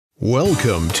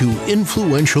Welcome to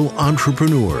Influential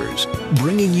Entrepreneurs,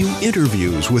 bringing you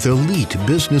interviews with elite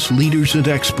business leaders and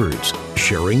experts,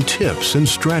 sharing tips and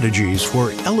strategies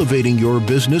for elevating your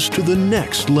business to the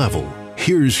next level.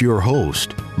 Here's your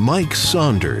host, Mike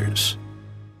Saunders.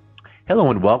 Hello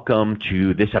and welcome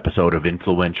to this episode of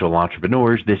Influential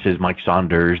Entrepreneurs. This is Mike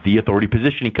Saunders, the Authority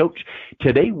Positioning Coach.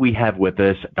 Today we have with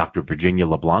us Dr. Virginia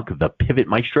LeBlanc, the Pivot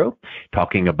Maestro,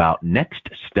 talking about next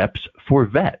steps for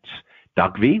vets.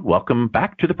 DocV, welcome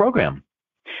back to the program.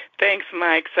 Thanks,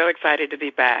 Mike. So excited to be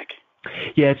back.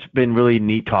 Yeah, it's been really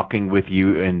neat talking with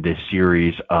you in this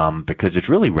series because it's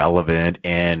really relevant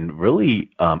and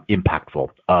really impactful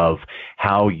of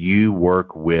how you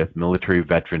work with military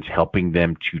veterans, helping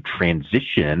them to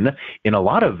transition in a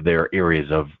lot of their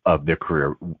areas of their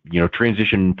career,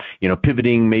 transition,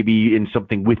 pivoting maybe in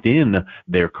something within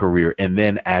their career. And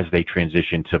then as they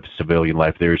transition to civilian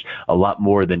life, there's a lot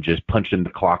more than just punching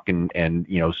the clock and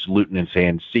saluting and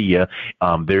saying, see ya.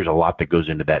 There's a lot that goes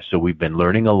into that. So we've been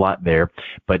learning a lot there.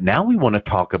 But now we want to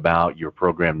talk about your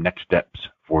program, Next Steps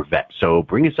for Vets. So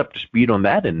bring us up to speed on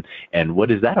that, and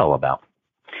what is that all about?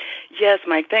 Yes,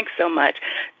 Mike, thanks so much.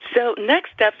 So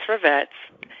Next Steps for Vets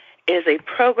is a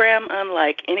program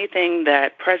unlike anything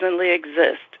that presently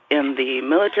exists in the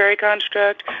military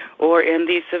construct or in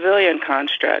the civilian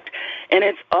construct. And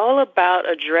it's all about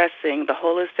addressing the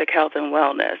holistic health and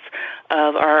wellness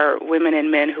of our women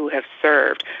and men who have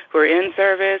served, who are in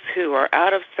service, who are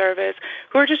out of service,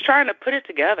 who are just trying to put it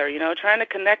together, trying to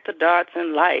connect the dots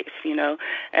in life,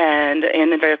 and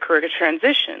in their career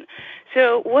transition.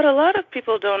 So what a lot of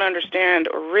people don't understand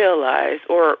or realize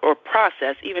or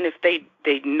process, even if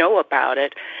they know about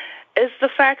it, is the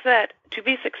fact that to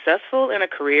be successful in a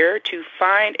career, to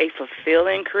find a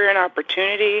fulfilling career and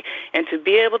opportunity, and to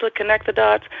be able to connect the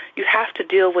dots, you have to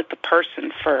deal with the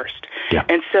person first. Yeah.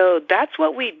 And so that's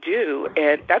what we do,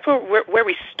 and that's where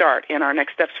we start in our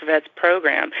Next Steps for Vets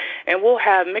program. And we'll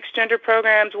have mixed gender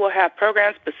programs. We'll have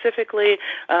programs specifically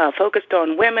focused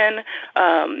on women,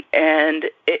 and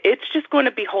it's just going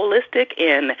to be holistic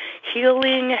in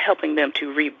healing, helping them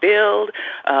to rebuild,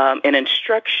 in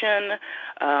instruction.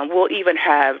 We'll even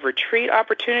have retreat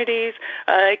opportunities.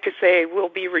 I could say we'll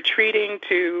be retreating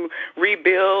to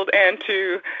rebuild and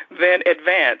to then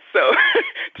advance. So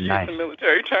to nice. use the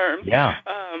military terms. Yeah.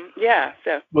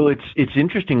 So. Well, it's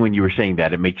interesting when you were saying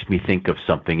that. It makes me think of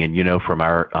something. And, from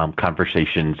our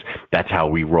conversations, that's how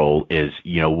we roll is,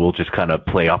 we'll just kind of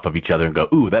play off of each other and go,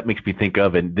 ooh, that makes me think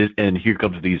of, and here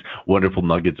comes these wonderful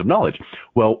nuggets of knowledge.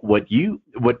 Well, what you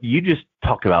just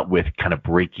talk about with kind of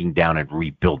breaking down and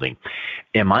rebuilding.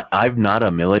 I'm not a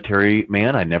military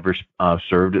man. I never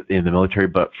served in the military,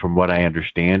 but from what I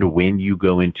understand, when you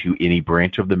go into any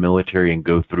branch of the military and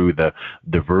go through the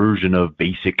version of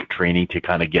basic training to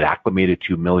kind of get acclimated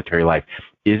to military life,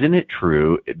 isn't it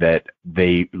true that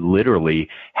they literally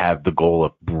have the goal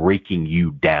of breaking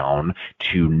you down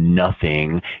to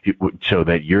nothing so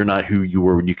that you're not who you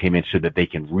were when you came in, so that they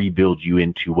can rebuild you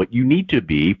into what you need to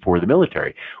be for the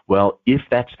military? Well, if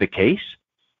that's the case,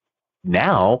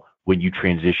 now when you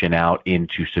transition out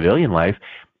into civilian life,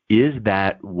 is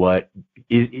that what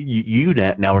is you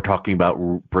now we're talking about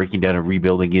breaking down and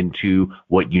rebuilding into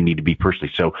what you need to be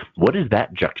personally. So what is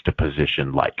that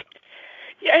juxtaposition like?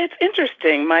 Yeah, it's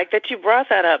interesting, Mike, that you brought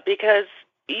that up because,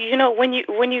 when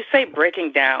you say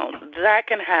breaking down, that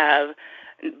can have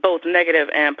both negative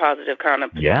and positive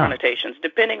connotations,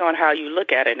 depending on how you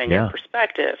look at it and your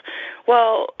perspective.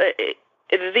 Well,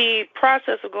 the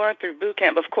process of going through boot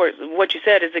camp, of course, what you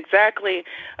said is exactly,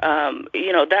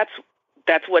 that's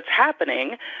what's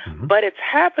happening, but it's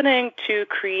happening to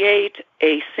create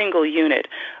a single unit,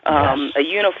 a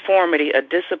uniformity, a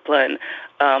discipline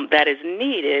that is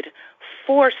needed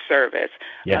for service,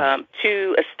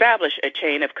 to establish a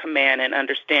chain of command and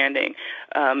understanding,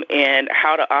 and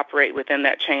how to operate within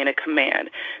that chain of command.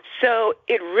 So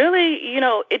it really,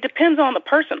 it depends on the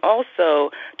person also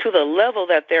to the level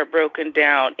that they're broken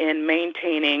down in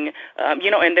maintaining,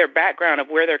 in their background of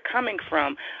where they're coming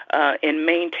from, in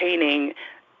maintaining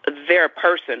their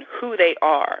person, who they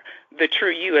are, the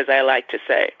true you, as I like to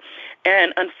say.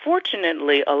 And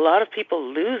unfortunately, a lot of people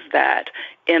lose that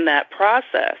in that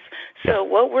process. So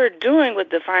what we're doing with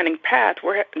Defining Paths,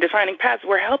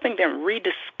 we're helping them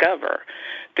rediscover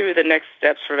through the Next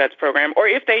Steps for Vets program, or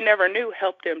if they never knew,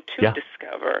 help them to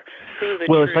discover who the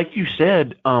Well, it's like you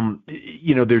said,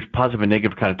 there's positive and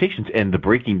negative connotations, and the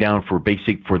breaking down for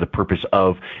the purpose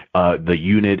of the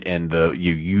unit and the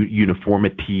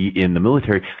uniformity in the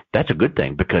military, that's a good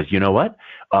thing, because you know what?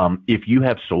 If you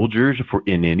have soldiers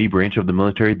in any branch of the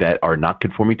military that are not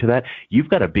conforming to that, you've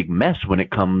got a big mess when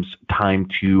it comes comes time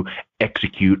to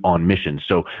execute on missions.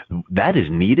 So that is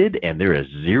needed, and there is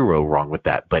zero wrong with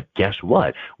that. But guess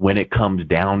what? When it comes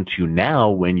down to now,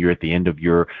 when you're at the end of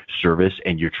your service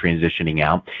and you're transitioning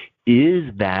out,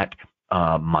 is that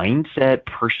mindset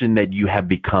person that you have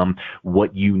become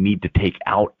what you need to take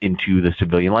out into the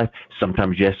civilian life?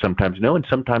 Sometimes yes, sometimes no, and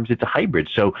sometimes it's a hybrid.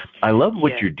 So I love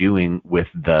what you're doing with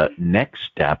the next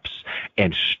steps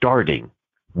and starting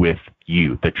with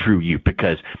you, the true you,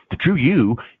 because the true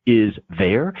you is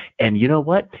there. And you know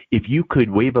what? If you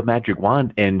could wave a magic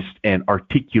wand and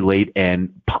articulate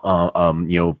and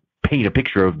paint a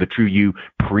picture of the true you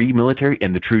pre-military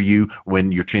and the true you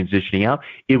when you're transitioning out,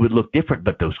 it would look different,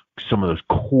 but some of those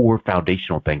core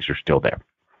foundational things are still there.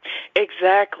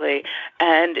 Exactly.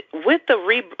 And with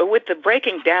the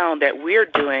breaking down that we're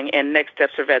doing in Next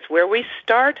Steps for Vets, where we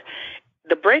start,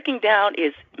 the breaking down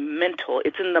is mental.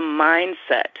 It's in the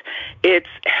mindset. It's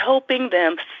helping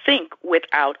them think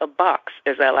without a box,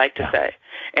 as I like to say,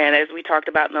 and as we talked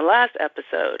about in the last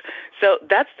episode. So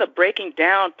that's the breaking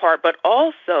down part, but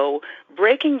also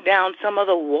breaking down some of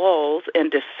the walls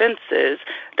and defenses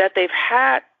that they've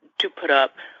had to put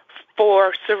up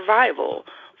for survival.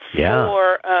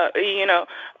 For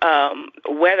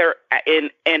whether in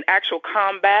actual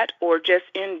combat or just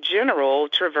in general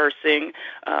traversing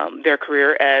their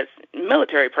career as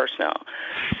military personnel.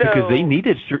 So, because they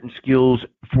needed certain skills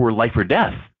for life or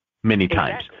death many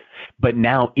times. Exactly. But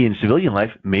now in civilian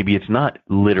life, maybe it's not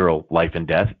literal life and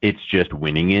death. It's just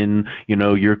winning in,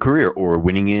 your career or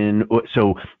winning in.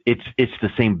 So it's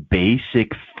the same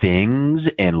basic things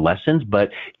and lessons,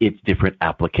 but it's different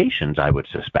applications, I would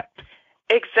suspect.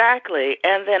 Exactly.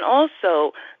 And then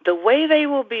also the way they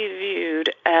will be viewed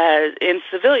as in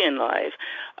civilian life,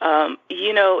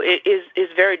 is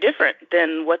very different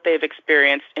than what they've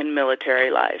experienced in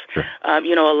military life. Sure. A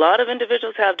lot of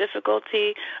individuals have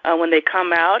difficulty when they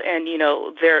come out and,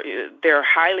 they're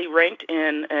highly ranked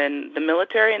in the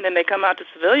military, and then they come out to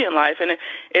civilian life, and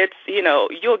it's,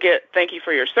 you'll get thank you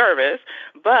for your service,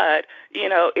 but,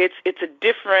 it's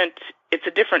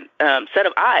a different set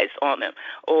of eyes on them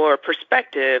or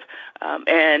perspective,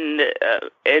 and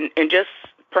just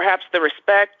perhaps the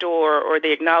respect or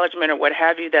the acknowledgement or what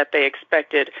have you that they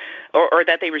expected or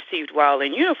that they received while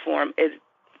in uniform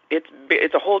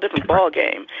it's a whole different ball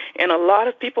game. And a lot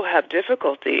of people have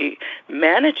difficulty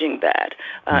managing that,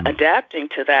 adapting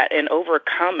to that, and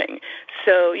overcoming.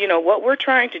 So, what we're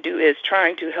trying to do is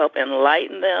trying to help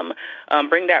enlighten them,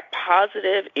 bring that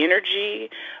positive energy,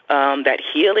 that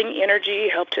healing energy,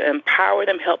 help to empower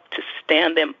them, help to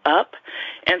stand them up,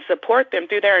 and support them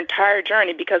through their entire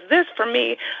journey. Because this, for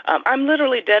me, I'm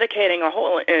literally dedicating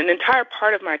an entire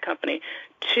part of my company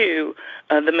to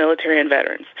the military and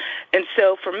veterans. And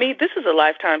so for me, this is a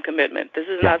lifetime commitment. This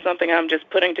is not something I'm just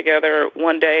putting together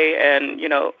one day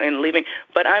and leaving,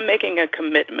 but I'm making a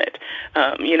commitment,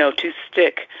 to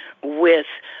stick with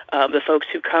the folks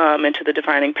who come into the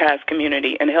Defining Paths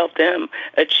community and help them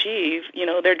achieve,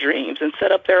 their dreams and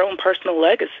set up their own personal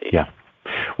legacy. Yeah.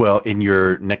 Well, in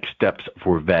your Next Steps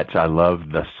for Vets, I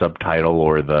love the subtitle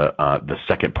or the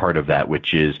second part of that,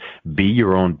 which is "Be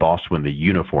Your Own Boss When the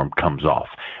Uniform Comes Off."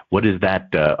 What is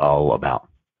that all about?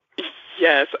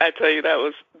 Yes, I tell you, that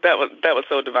was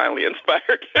so divinely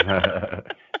inspired. That's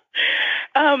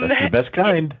the best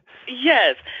kind.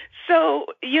 Yes. So,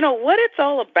 what it's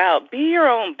all about, be your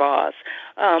own boss.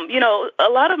 A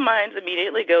lot of minds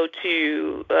immediately go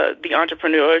to the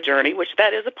entrepreneurial journey, which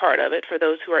that is a part of it for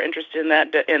those who are interested in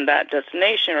that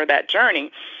destination or that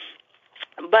journey.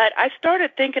 But I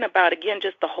started thinking about, again,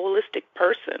 just the holistic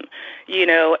person,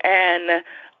 and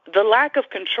the lack of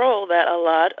control that a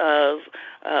lot of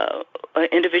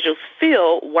individuals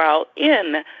feel while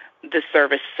in the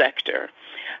service sector.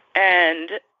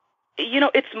 And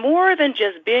it's more than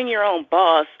just being your own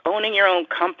boss, owning your own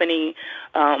company.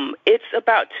 It's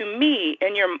about, to me,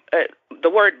 and the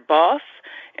word boss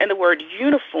and the word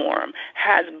uniform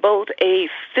has both a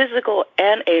physical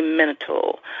and a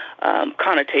mental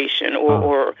connotation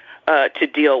or to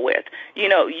deal with.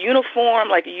 Uniform,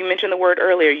 like you mentioned the word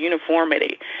earlier,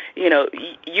 uniformity.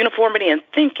 Uniformity in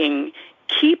thinking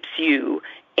keeps you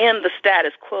in the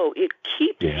status quo. It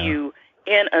keeps you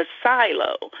in a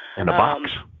silo. In a box.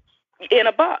 In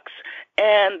a box.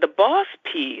 And the boss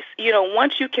piece,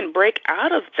 once you can break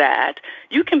out of that,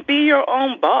 you can be your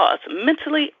own boss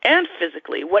mentally and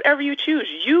physically. Whatever you choose,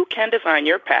 you can define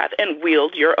your path and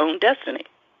wield your own destiny.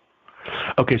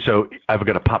 Okay, so I've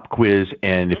got a pop quiz,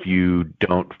 and if you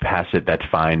don't pass it, that's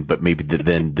fine, but maybe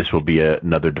then this will be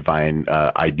another divine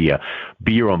idea.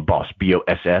 Be your own boss,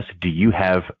 B-O-S-S. Do you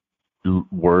have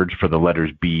words for the letters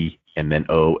B and then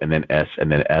O and then S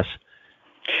and then S?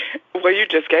 Well, you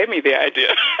just gave me the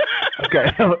idea.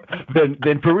 Okay,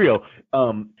 then for real,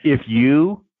 if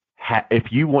you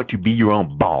want to be your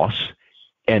own boss,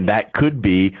 and that could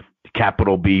be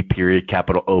capital B period,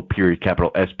 capital O period,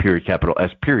 capital S period, capital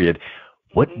S period.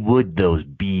 What would those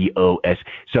BOS?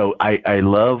 So I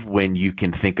love when you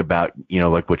can think about,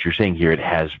 like what you're saying here, it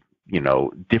has,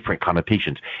 different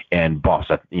connotations. And boss,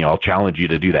 I'll challenge you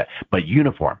to do that. But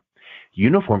uniform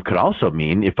could also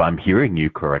mean, if I'm hearing you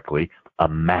correctly, a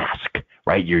mask,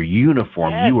 right? Your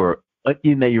uniform, yes. You are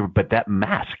in that, but that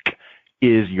mask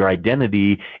is your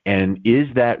identity. And is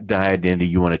that the identity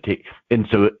you want to take? And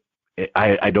so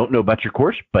I don't know about your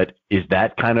course, but is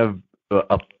that kind of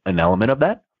an element of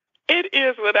that? It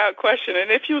is, without question.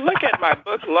 And if you look at my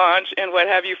book launch and what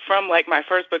have you, from like my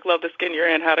first book, Love the Skin You're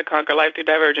In, How to Conquer Life Through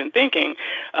Divergent Thinking,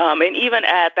 and even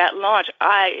at that launch,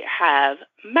 I have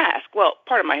mask. Well,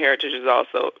 part of my heritage is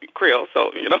also Creole,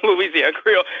 so, Louisiana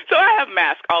Creole. So I have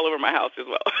mask all over my house as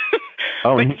well.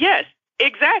 But yes.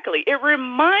 Exactly. It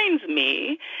reminds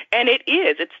me, and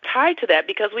it's tied to that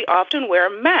because we often wear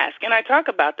a mask. And I talk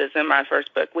about this in my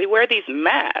first book. We wear these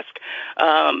masks,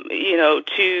 to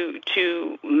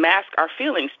mask our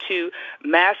feelings, to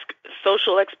mask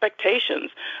social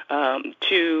expectations,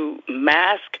 to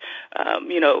mask,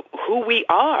 who we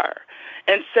are.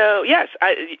 And so, yes,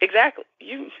 exactly.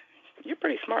 You're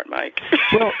pretty smart, Mike.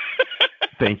 Well,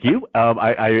 thank you.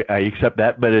 I accept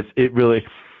that, but it really...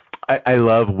 I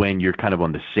love when you're kind of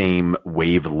on the same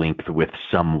wavelength with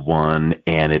someone,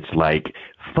 and it's like,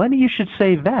 funny you should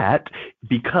say that,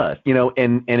 because,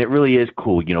 and it really is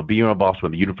cool, being a boss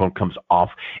when the uniform comes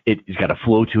off, it's got a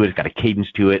flow to it, it's got a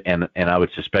cadence to it, and I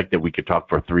would suspect that we could talk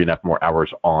for 3.5 more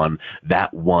hours on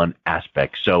that one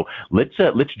aspect. So let's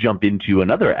jump into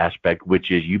another aspect,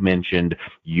 which is, you mentioned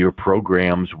your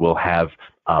programs will have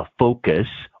focus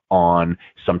on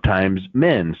sometimes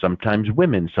men, sometimes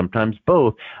women, sometimes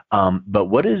both. But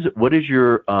what is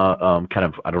your kind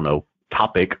of, I don't know,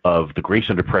 topic of the Grace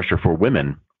Under Pressure for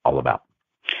Women all about?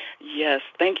 Yes,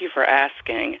 thank you for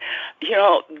asking.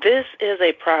 This is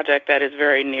a project that is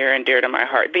very near and dear to my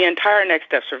heart. The entire Next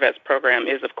Steps for Vets program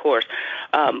is, of course,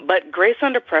 but Grace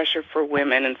Under Pressure for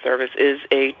Women in Service is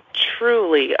a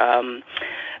truly...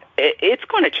 it's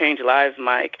going to change lives,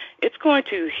 Mike. It's going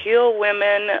to heal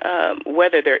women,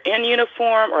 whether they're in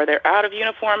uniform or they're out of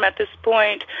uniform at this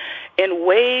point, in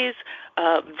ways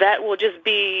that will just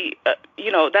be,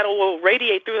 that will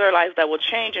radiate through their lives, that will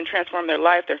change and transform their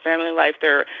life, their family life,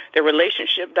 their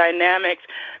relationship dynamics.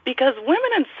 Because women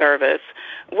in service,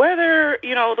 whether,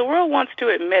 the world wants to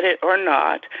admit it or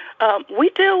not, we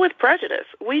deal with prejudice.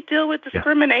 We deal with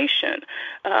discrimination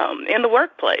in the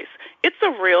workplace. It's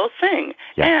a real thing,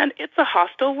 and it's a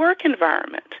hostile work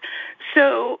environment.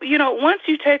 So, once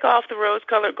you take off the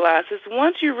rose-colored glasses,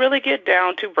 once you really get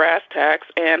down to brass tacks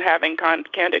and having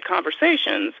candid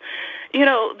conversations,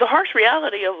 the harsh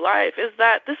reality of life is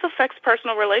that this affects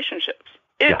personal relationships.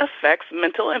 It affects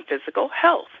mental and physical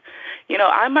health.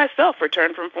 I myself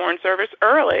returned from foreign service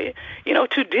early,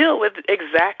 to deal with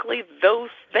exactly those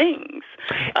things.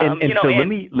 So let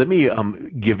me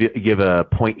give a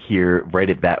point here right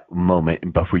at that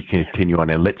moment before you continue on,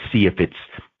 and let's see if it's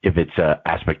an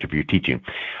aspect of your teaching.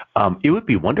 It would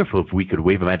be wonderful if we could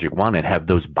wave a magic wand and have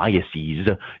those biases,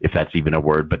 if that's even a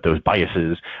word, but those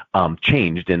biases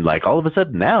changed, and like all of a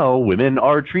sudden now women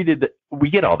are treated. We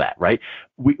get all that, right?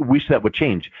 We wish that would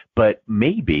change, but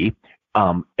maybe.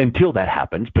 Until that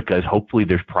happens, because hopefully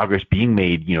there's progress being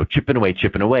made,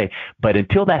 chipping away. But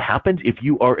until that happens, if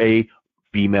you are a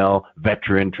female,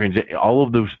 veteran, transit, all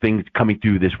of those things coming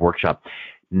through this workshop,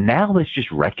 now let's just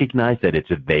recognize that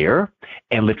it's there,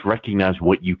 and let's recognize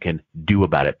what you can do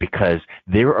about it, because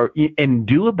and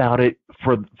do about it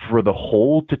for the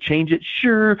whole to change it.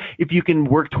 Sure, if you can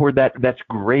work toward that, that's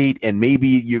great, and maybe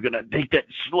you're going to take that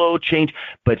slow change,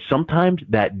 but sometimes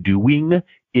that doing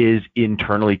is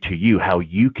internally to you, how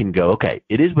you can go, okay,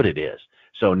 it is what it is.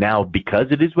 So now,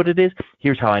 because it is what it is,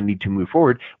 here's how I need to move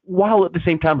forward, while at the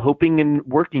same time hoping and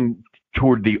working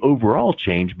toward the overall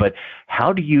change. But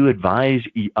how do you advise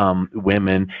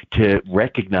women to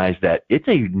recognize that it's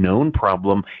a known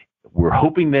problem? We're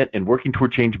hoping that and working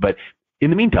toward change, but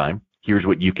in the meantime, here's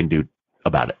what you can do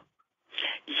about it.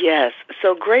 Yes.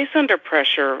 So Grace Under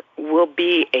Pressure will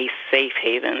be a safe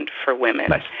haven for women.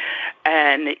 Nice.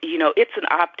 And, it's an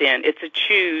opt-in. It's a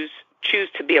choose choose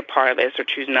to be a part of this or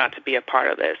choose not to be a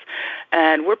part of this.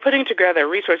 And we're putting together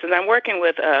resources. I'm working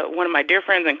with one of my dear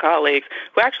friends and colleagues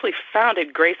who actually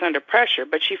founded Grace Under Pressure,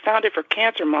 but she founded it for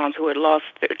cancer moms who had lost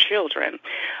their children.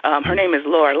 Her name is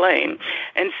Laura Lane.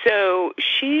 And so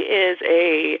she is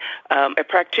a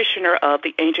practitioner of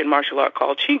the ancient martial art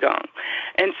called Qigong.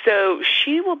 And so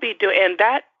she will be doing, and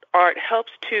that art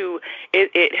helps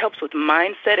it helps with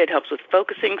mindset, it helps with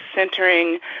focusing,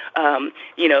 centering,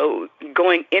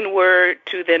 going inward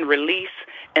to then release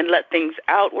and let things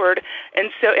outward. And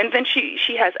then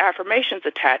she has affirmations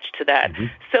attached to that. Mm-hmm.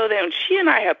 So then she and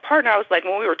I have partnered. I was like,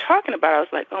 when we were talking about it, I was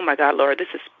like, oh my God, Laura, this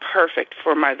is perfect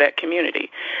for my vet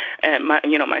community and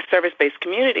my service-based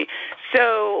community.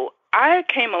 So I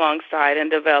came alongside and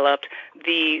developed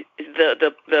the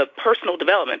personal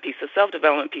development piece, the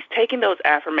self-development piece, taking those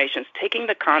affirmations, taking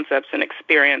the concepts and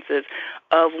experiences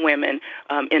of women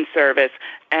in service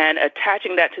and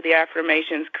attaching that to the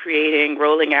affirmations,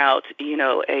 rolling out,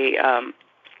 a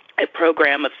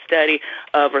program of study,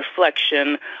 of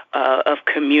reflection, of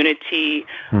community,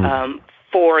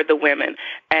 for the women,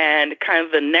 and kind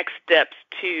of the next steps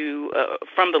to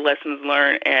from the lessons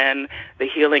learned and the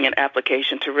healing and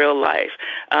application to real life.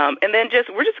 And then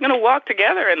we're just going to walk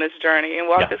together in this journey and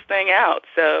walk this thing out.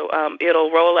 So it'll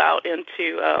roll out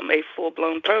into a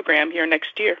full-blown program here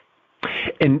next year.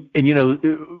 And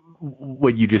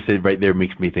what you just said right there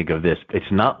makes me think of this. It's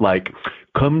not like,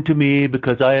 come to me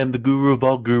because I am the guru of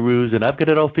all gurus and I've got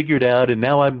it all figured out and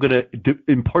now I'm going to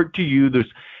impart to you.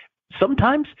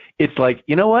 Sometimes it's like,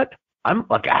 you know what? I'm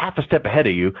like a half a step ahead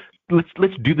of you.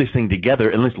 Let's do this thing together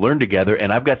and let's learn together.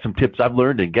 And I've got some tips I've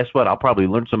learned, and guess what? I'll probably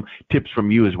learn some tips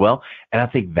from you as well. And I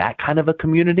think that kind of a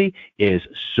community is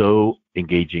so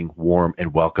engaging, warm,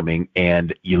 and welcoming.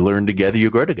 And you learn together, you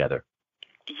grow together.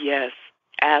 Yes.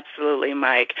 Absolutely,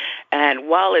 Mike. And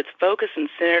while it's focused and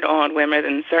centered on women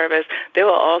in service, there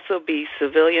will also be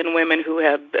civilian women who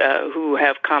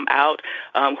have come out,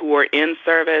 who are in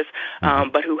service,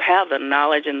 but who have the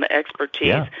knowledge and the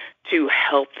expertise to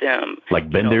help them. Like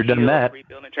been there, done that.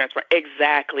 Rebuild and transform.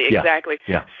 Exactly.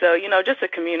 Yeah. So, just a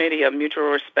community of mutual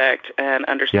respect and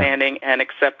understanding and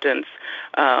acceptance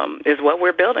is what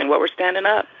we're building, what we're standing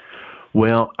up.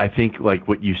 Well, I think like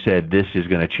what you said, this is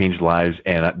going to change lives,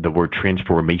 and the word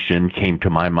transformation came to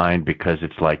my mind because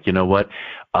it's like, you know what,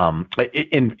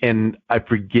 and I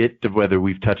forget whether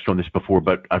we've touched on this before,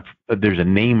 but there's a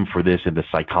name for this in the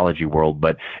psychology world,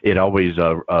 but it always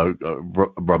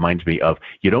reminds me of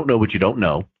you don't know what you don't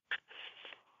know,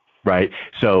 right?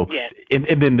 So,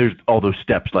 and then there's all those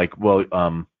steps like, well,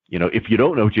 if you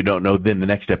don't know what you don't know, then the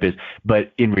next step is,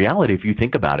 but in reality, if you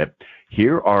think about it,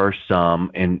 here are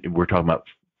some, and we're talking about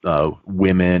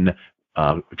women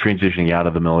transitioning out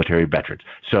of the military, veterans.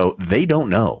 So they don't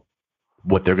know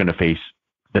what they're going to face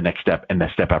the next step and the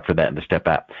step after that and the step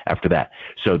after that.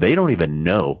 So they don't even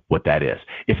know what that is.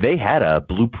 If they had a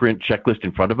blueprint checklist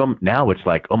in front of them, now it's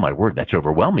like, oh my word, that's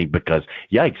overwhelming because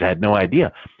yikes, I had no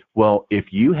idea. Well,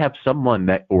 if you have someone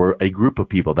or a group of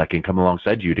people that can come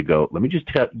alongside you to go, let me just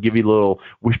give you a little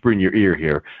whisper in your ear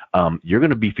here. You're going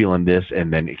to be feeling this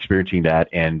and then experiencing that,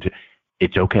 and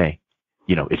it's okay.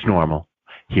 It's normal.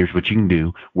 Here's what you can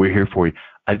do. We're here for you.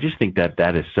 I just think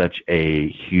that is such a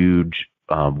huge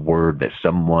word that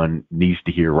someone needs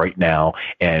to hear right now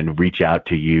and reach out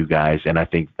to you guys. And I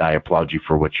think I applaud you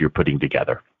for what you're putting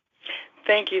together.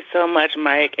 Thank you so much,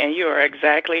 Mike, and you are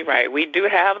exactly right. We do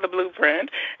have the blueprint,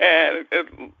 and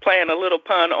playing a little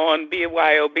pun on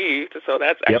BYOB, so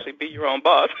that's actually be your own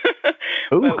boss.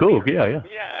 Oh, cool! Yeah.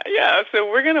 So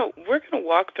we're gonna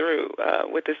walk through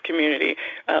with this community.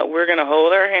 We're gonna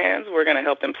hold our hands. We're gonna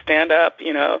help them stand up.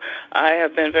 I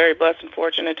have been very blessed and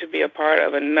fortunate to be a part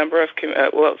of a number of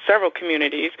several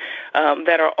communities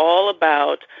that are all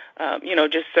about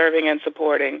just serving and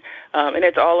supporting. And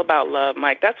it's all about love,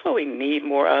 Mike. That's what we need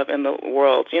more of in the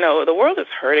world. The world is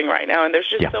hurting right now, and there's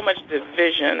just so much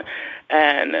division,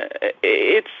 and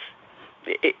it's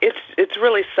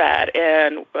really sad,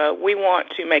 and we want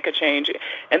to make a change.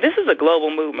 And this is a global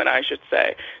movement, I should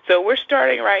say. So we're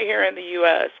starting right here in the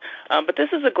U.S., but this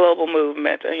is a global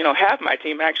movement. Half my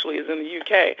team actually is in the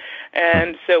U.K.,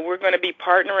 and so we're going to be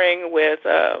partnering with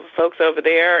folks over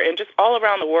there and just all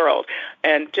around the world.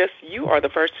 And you are the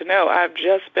first to know, I've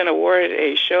just been awarded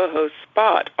a show host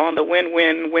spot on the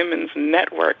Win-Win Women's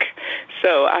Network.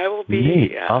 So I will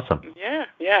be... Awesome.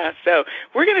 Yeah. So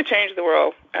we're going to change the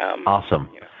world. Awesome.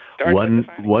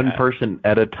 One person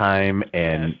at a time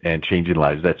and changing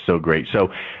lives. That's so great.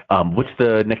 So what's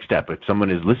the next step? If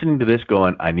someone is listening to this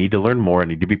going, I need to learn more, I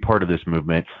need to be part of this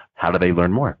movement, how do they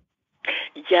learn more?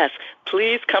 Yes,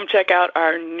 please come check out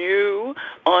our new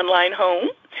online home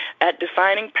at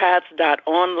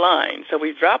definingpaths.online. So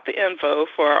we've dropped the info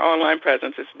for our online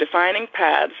presence. It's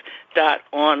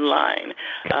definingpaths.online.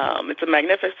 It's a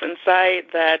magnificent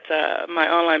site that my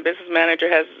online business manager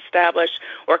has established,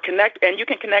 and you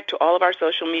can connect to all of our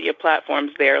social media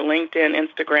platforms there, LinkedIn,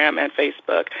 Instagram, and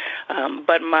Facebook.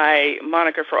 But my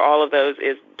moniker for all of those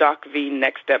is DocV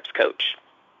Next Steps Coach.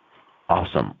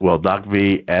 Awesome. Well,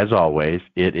 DocV, as always,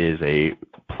 it is a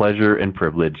pleasure and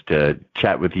privilege to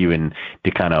chat with you and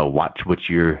to kind of watch what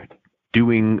you're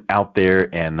doing out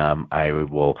there, and I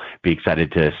will be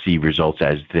excited to see results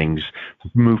as things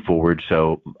move forward.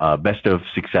 So best of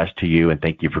success to you, and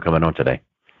thank you for coming on today.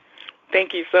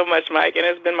 Thank you so much, Mike, and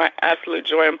it's been my absolute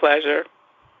joy and pleasure.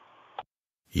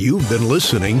 You've been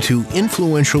listening to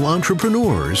Influential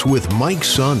Entrepreneurs with Mike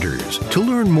Saunders. To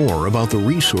learn more about the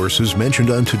resources mentioned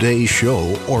on today's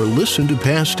show or listen to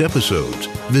past episodes,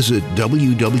 visit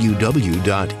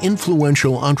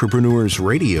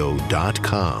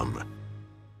www.influentialentrepreneursradio.com.